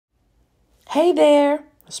Hey there,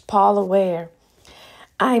 it's Paula Ware.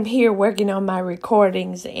 I'm here working on my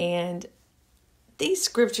recordings, and these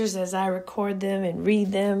scriptures, as I record them and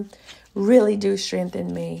read them, really do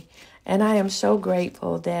strengthen me. And I am so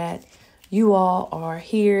grateful that you all are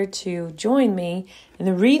here to join me in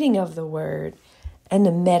the reading of the Word and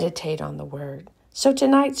to meditate on the Word. So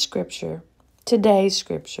today's scripture,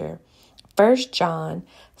 1 John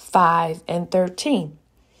 5 and 13.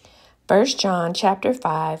 1 John chapter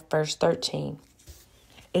 5, verse 13.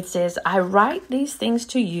 It says, I write these things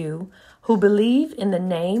to you who believe in the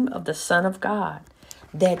name of the Son of God,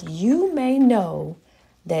 that you may know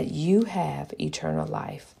that you have eternal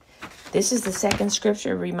life. This is the second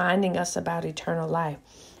scripture reminding us about eternal life.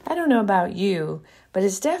 I don't know about you, but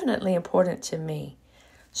it's definitely important to me.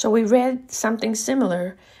 So we read something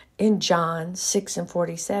similar in John 6 and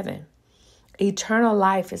 47. Eternal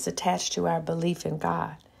life is attached to our belief in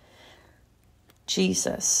God.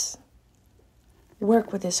 Jesus.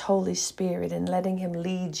 Work with His Holy Spirit and letting Him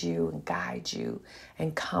lead you and guide you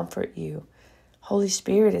and comfort you. Holy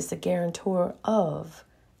Spirit is the guarantor of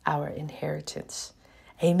our inheritance.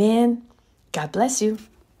 Amen. God bless you.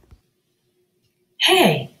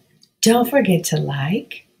 Hey, don't forget to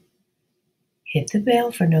like, hit the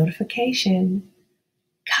bell for notification,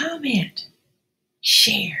 comment,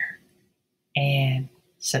 share, and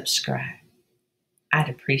subscribe. I'd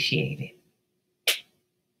appreciate it.